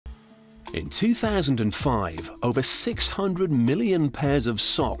In 2005, over 600 million pairs of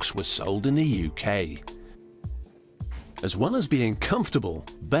socks were sold in the UK. As well as being comfortable,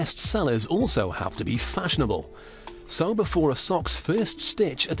 best sellers also have to be fashionable. So before a sock's first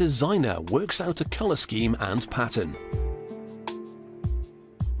stitch, a designer works out a colour scheme and pattern.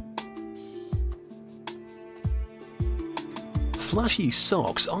 Flashy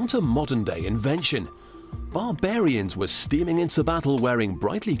socks aren't a modern-day invention. Barbarians were steaming into battle wearing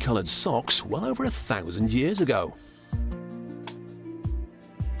brightly coloured socks well over 1,000 years ago.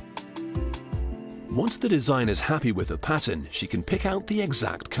 Once the designer's happy with the pattern, she can pick out the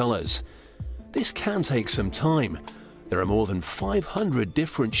exact colours. This can take some time. There are more than 500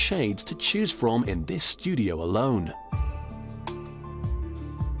 different shades to choose from in this studio alone.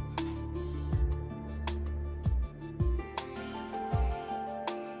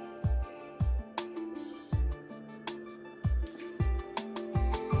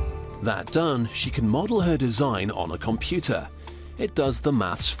 That done, she can model her design on a computer. It does the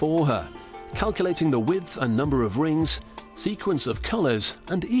maths for her, calculating the width and number of rings, sequence of colours,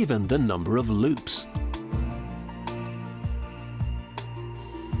 and even the number of loops.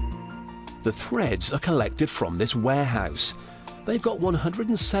 The threads are collected from this warehouse. They've got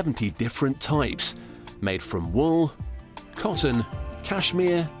 170 different types, made from wool, cotton,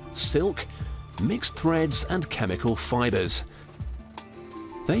 cashmere, silk, mixed threads and chemical fibres.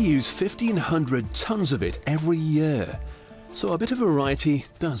 They use 1,500 tons of it every year, so a bit of variety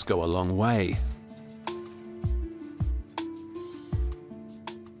does go a long way.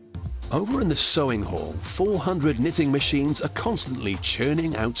 Over in the sewing hall, 400 knitting machines are constantly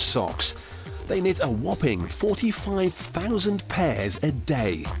churning out socks. They knit a whopping 45,000 pairs a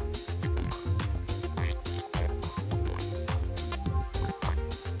day.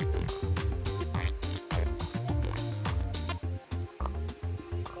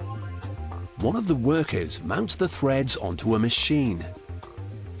 One of the workers mounts the threads onto a machine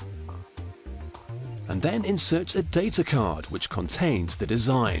and then inserts a data card which contains the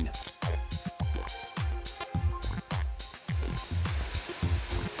design.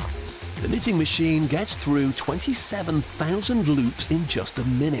 The knitting machine gets through 27,000 loops in just a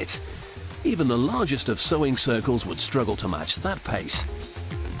minute. Even the largest of sewing circles would struggle to match that pace.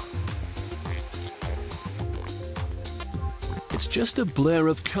 It's just a blur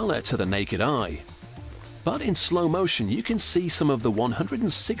of colour to the naked eye. But in slow motion you can see some of the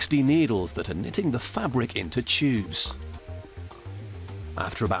 160 needles that are knitting the fabric into tubes.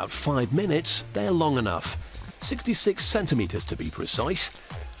 After about 5 minutes, they're long enough, 66 centimetres to be precise.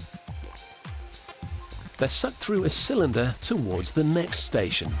 They're sucked through a cylinder towards the next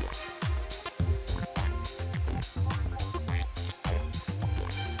station.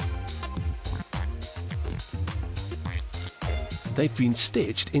 They've been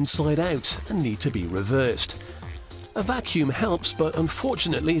stitched inside out and need to be reversed. A vacuum helps, but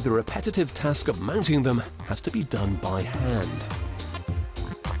unfortunately the repetitive task of mounting them has to be done by hand.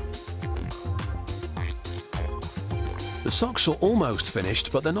 The socks are almost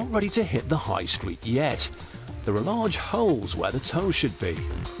finished, but they're not ready to hit the high street yet. There are large holes where the toes should be.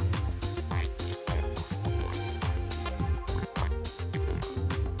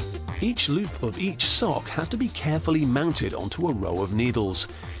 Each loop of each sock has to be carefully mounted onto a row of needles.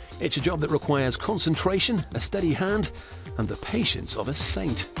 It's a job that requires concentration, a steady hand, and the patience of a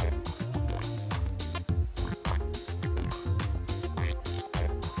saint.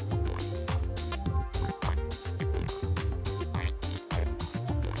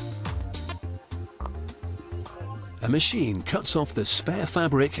 A machine cuts off the spare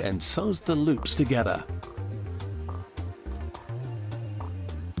fabric and sews the loops together.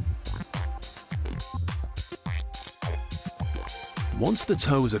 Once the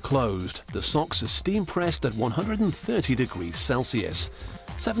toes are closed, the socks are steam pressed at 130 degrees Celsius.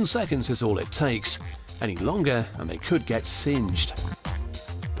 7 seconds is all it takes. Any longer and they could get singed.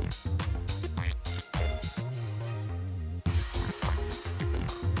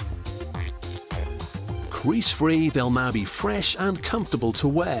 Crease-free, they'll now be fresh and comfortable to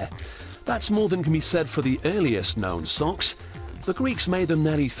wear. That's more than can be said for the earliest known socks. The Greeks made them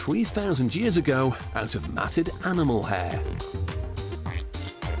nearly 3,000 years ago out of matted animal hair.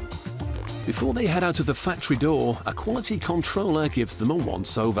 Before they head out of the factory door, a quality controller gives them a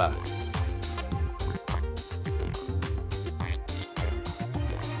once-over.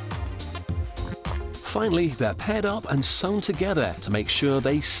 Finally, they're paired up and sewn together to make sure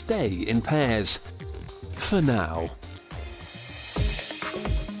they stay in pairs. For now.